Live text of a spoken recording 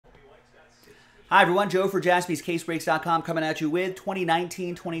Hi everyone, Joe for JaspysCaseBreaks.com coming at you with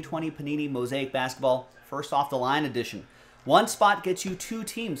 2019-2020 Panini Mosaic Basketball First Off the Line Edition. One spot gets you 2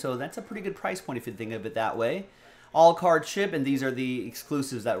 teams, so that's a pretty good price point if you think of it that way. All card ship, and these are the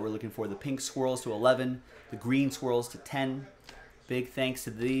exclusives that we're looking for. The pink swirls to 11, the green swirls to 10. Big thanks to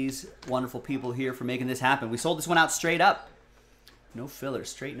these wonderful people here for making this happen. We sold this one out straight up. No fillers,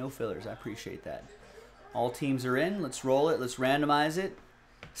 straight no fillers. I appreciate that. All teams are in. Let's roll it. Let's randomize it.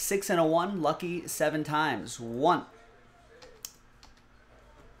 6 and a 1, lucky 7 times. 1,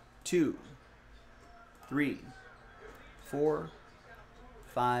 2, 3, 4,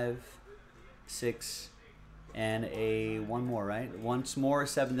 5, 6, and a 1 more, right? Once more,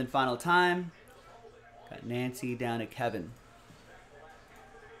 7th and final time. Got Nancy down to Kevin.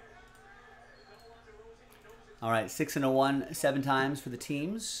 All right, 6 and a 1, 7 times for the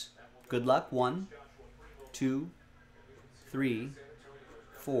teams. Good luck. 1, 2, 3,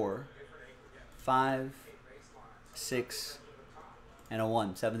 4, 5, 6, and a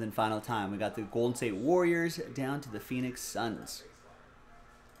 1. 7th and final time. We got the Golden State Warriors down to the Phoenix Suns.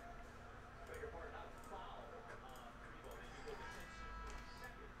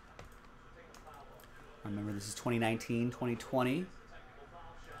 Remember, this is 2019-2020.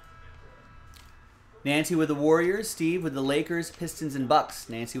 Nancy with the Warriors, Steve with the Lakers, Pistons, and Bucks.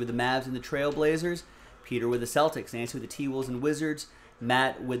 Nancy with the Mavs and the Trailblazers. Peter with the Celtics. Nancy with the T-Wolves and Wizards.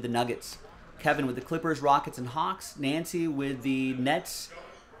 Matt with the Nuggets. Kevin with the Clippers, Rockets, and Hawks. Nancy with the Nets.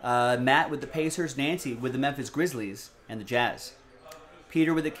 Matt with the Pacers. Nancy with the Memphis Grizzlies and the Jazz.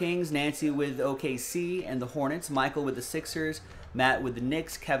 Peter with the Kings. Nancy with OKC and the Hornets. Michael with the Sixers. Matt with the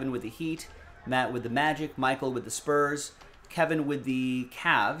Knicks. Kevin with the Heat. Matt with the Magic. Michael with the Spurs. Kevin with the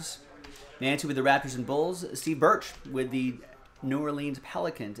Cavs. Nancy with the Raptors and Bulls. Steve Birch with the New Orleans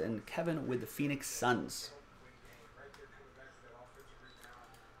Pelicans. And Kevin with the Phoenix Suns.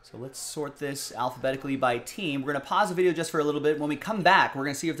 So let's sort this alphabetically by team. We're going to pause the video just for a little bit. When we come back, we're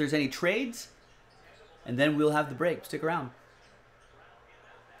going to see if there's any trades, and then we'll have the break. Stick around.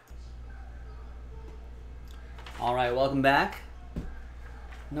 All right, welcome back.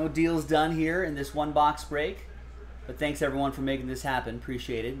 No deals done here in this one box break, but thanks everyone for making this happen.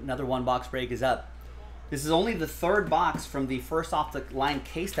 Appreciate it. Another one box break is up. This is only the 3rd box from the first off the line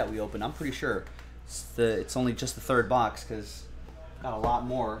case that we opened. I'm pretty sure it's only just the 3rd box because got a lot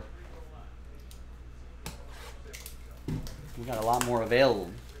more. We got a lot more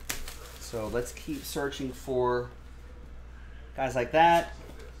available. So let's keep searching for guys like that.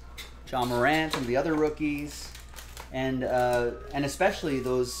 John Morant, some of the other rookies, and especially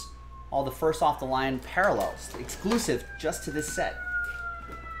those all the first off the line parallels, exclusive just to this set,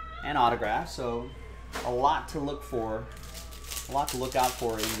 and autographs. So a lot to look for, a lot to look out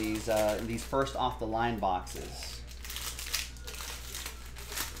for in these first off the line boxes.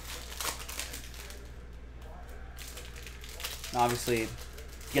 Obviously,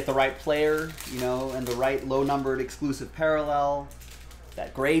 get the right player, you know, and the right low-numbered exclusive parallel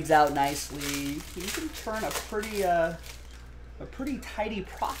that grades out nicely. You can turn a pretty tidy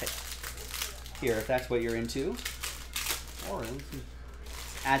profit here if that's what you're into, or you can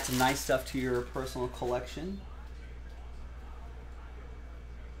add some nice stuff to your personal collection.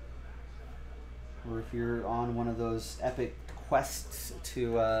 Or if you're on one of those epic quests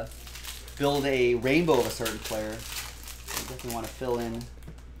to build a rainbow of a certain player, you definitely want to fill in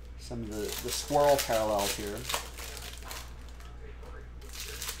some of the swirl parallels here.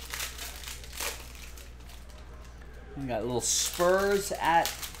 We got little Spurs at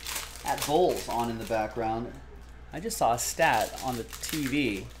Bulls on in the background. I just saw a stat on the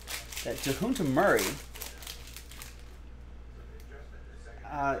TV that Jahunta Murray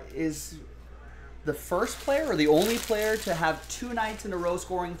is the first player or the only player to have 2 nights in a row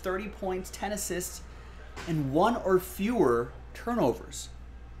scoring 30 points, 10 assists, and 1 or fewer turnovers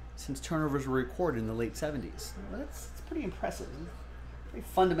since turnovers were recorded in the late 70s. That's pretty impressive. Very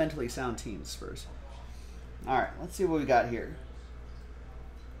fundamentally sound team, Spurs. All right, let's see what we got here.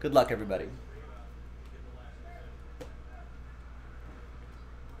 Good luck, everybody.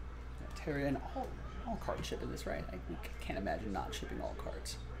 Terry, and all cards shipping this, right? I can't imagine not shipping all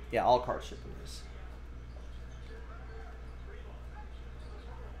cards. Yeah, all cards shipping this.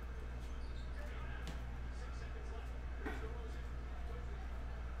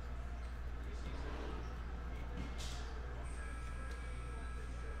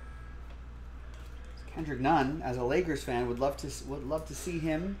 Kendrick Nunn, as a Lakers fan, would love to see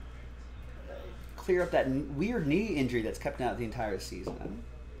him clear up that weird knee injury that's kept him out the entire season.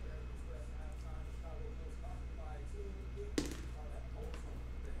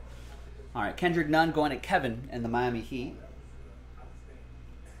 All right, Kendrick Nunn going to Kevin and the Miami Heat.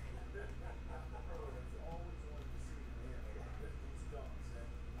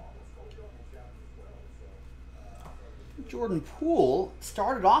 Jordan Poole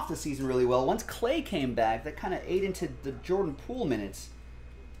started off the season really well. Once Clay came back, that kind of ate into the Jordan Poole minutes.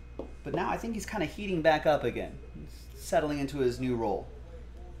 But now I think he's kind of heating back up again. He's settling into his new role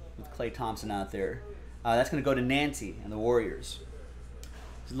with Klay Thompson out there. That's going to go to Nancy and the Warriors.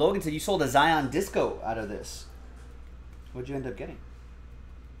 So Logan said you sold a Zion Disco out of this. What'd you end up getting?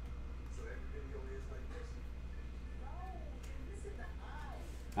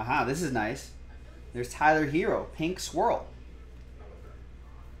 Aha, this is nice. There's Tyler Hero, pink swirl.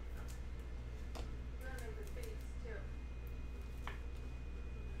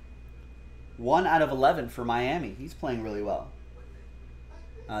 One out of 11 for Miami. He's playing really well.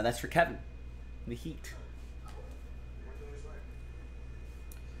 That's for Kevin, the Heat.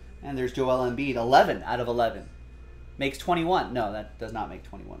 And there's Joel Embiid, 11 out of 11. Makes 21. No, that does not make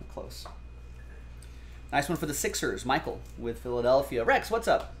 21. Close. Nice one for the Sixers. Michael with Philadelphia. Rex, what's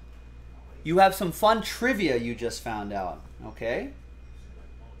up? You have some fun trivia you just found out. Okay.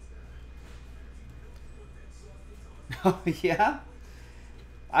 Oh, yeah?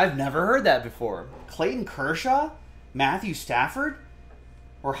 I've never heard that before. Clayton Kershaw? Matthew Stafford?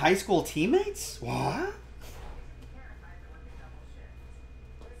 Were high school teammates? What?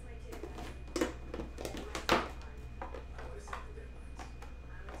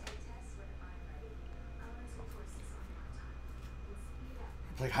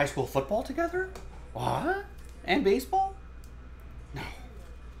 Played high school football together? What? And baseball? No.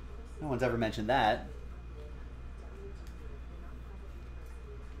 No one's ever mentioned that.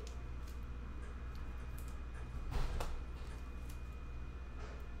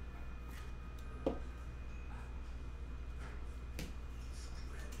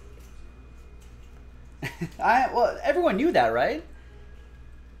 Well, everyone knew that, right?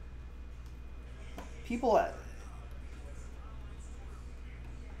 People...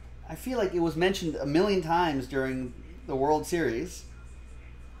 I feel like it was mentioned a million times during the World Series.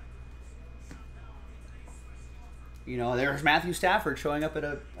 You know, there's Matthew Stafford showing up at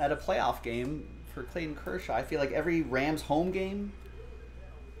a playoff game for Clayton Kershaw. I feel like every Rams home game,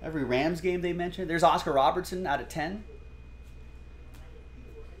 every Rams game they mentioned. There's Oscar Robertson out of 10.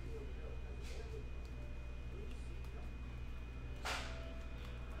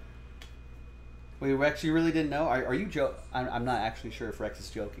 Wait, Rex, you really didn't know? Are you joking? I'm not actually sure if Rex is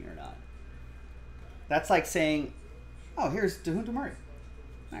joking or not. That's like saying, oh, here's DeJounte Murray.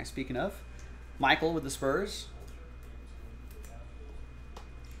 Nice. Speaking of, Michael with the Spurs. I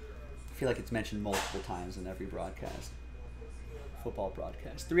feel like it's mentioned multiple times in every broadcast. Football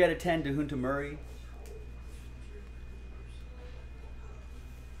broadcast. 3 out of 10, DeJounte Murray.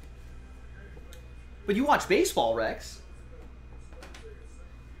 But you watch baseball, Rex.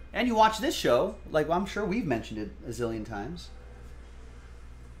 And you watch this show, like I'm sure we've mentioned it a zillion times.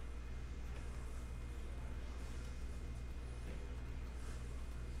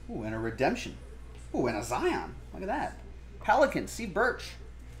 Ooh, and a redemption. Ooh, and a Zion. Look at that. Pelicans, Steve Birch.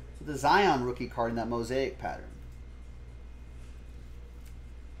 The Zion rookie card in that Mosaic pattern.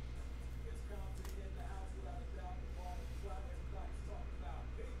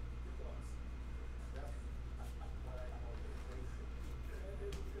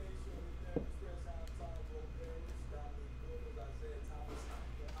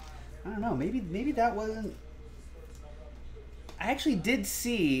 I don't know. Maybe that wasn't. I actually did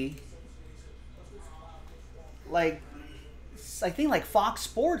see, like, I think like Fox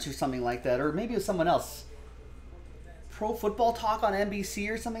Sports or something like that, or maybe it was someone else. Pro Football Talk on NBC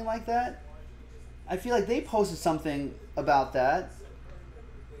or something like that. I feel like they posted something about that,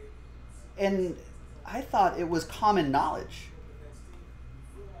 and I thought it was common knowledge.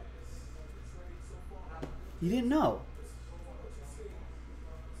 You didn't know.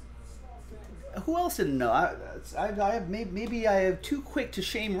 Who else didn't know? Maybe I have too quick to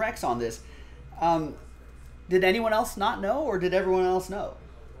shame Rex on this. Did anyone else not know, or did everyone else know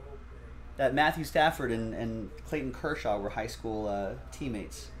that Matthew Stafford and Clayton Kershaw were high school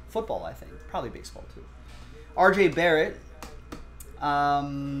teammates? Football, I think. Probably baseball, too. R.J. Barrett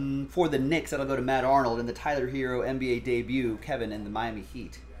for the Knicks. That'll go to Matt Arnold. And the Tyler Hero NBA debut, Kevin, and the Miami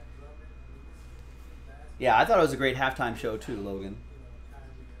Heat. Yeah, I thought it was a great halftime show, too, Logan.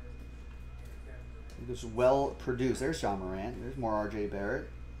 It was well produced. There's John Morant. There's more R.J. Barrett.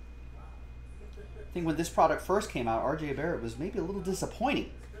 I think when this product first came out, R.J. Barrett was maybe a little disappointing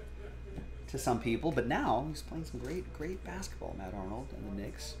to some people, but now he's playing some great basketball, Matt Arnold and the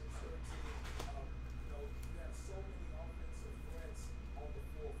Knicks.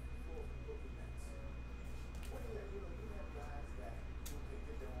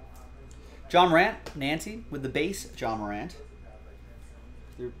 John Morant, Nancy, with the base, John Morant.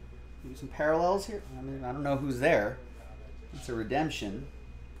 Maybe some parallels here. I mean, I don't know who's there. It's a redemption.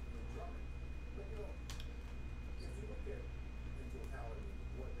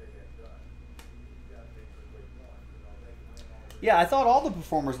 Yeah, I thought all the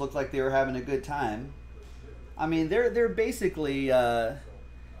performers looked like they were having a good time. I mean, they're basically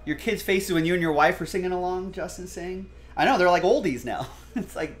your kids' faces when you and your wife were singing along. Justin's saying, I know they're like oldies now.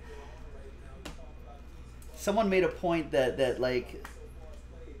 It's like someone made a point that like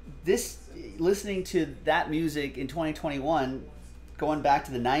this, listening to that music in 2021, going back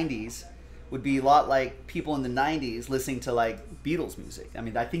to the 90s, would be a lot like people in the 90s listening to like Beatles music. I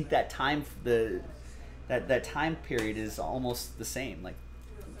mean, I think that time that time period is almost the same, like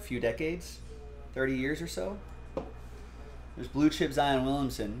a few decades, 30 years or so. There's blue chip Zion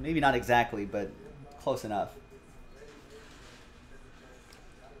Williamson. Maybe not exactly, but close enough.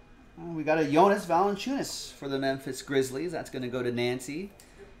 We got a Jonas Valanciunas for the Memphis Grizzlies. That's going to go to Nancy.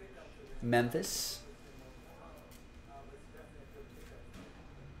 Memphis.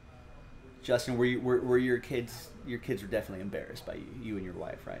 Justin, were your kids? Your kids were definitely embarrassed by you and your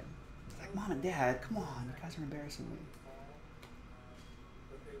wife, right? It's like, Mom and Dad, come on, you guys are embarrassing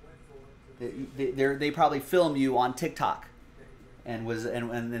me. They probably filmed you on TikTok, and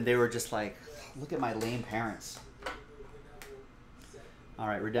they were just like, look at my lame parents. All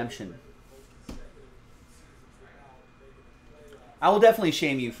right, redemption. I will definitely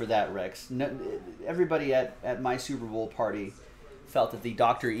shame you for that, Rex. No, everybody at my Super Bowl party felt that the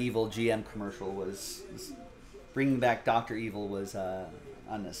Dr. Evil GM commercial was bringing back Dr. Evil was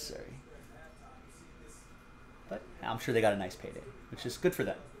unnecessary. But I'm sure they got a nice payday, which is good for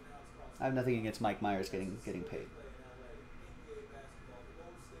them. I have nothing against Mike Myers getting paid.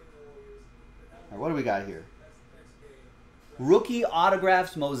 All right, what do we got here? Rookie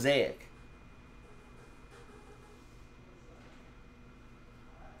autographs Mosaic.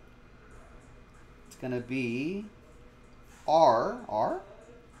 It's going to be Romeo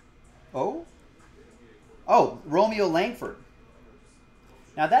Langford.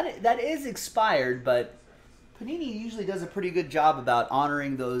 Now that is expired, but Panini usually does a pretty good job about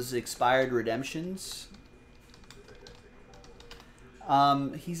honoring those expired redemptions.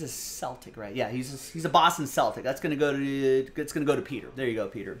 He's a Celtic, right? Yeah, he's a Boston Celtic. That's gonna go to Peter. There you go,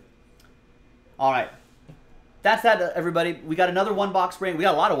 Peter. All right, that's that, everybody. We got another one box break. We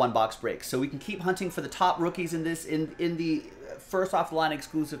got a lot of one box breaks, so we can keep hunting for the top rookies in the first off the line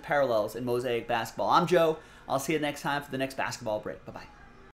exclusive parallels in Mosaic basketball. I'm Joe. I'll see you next time for the next basketball break. Bye bye.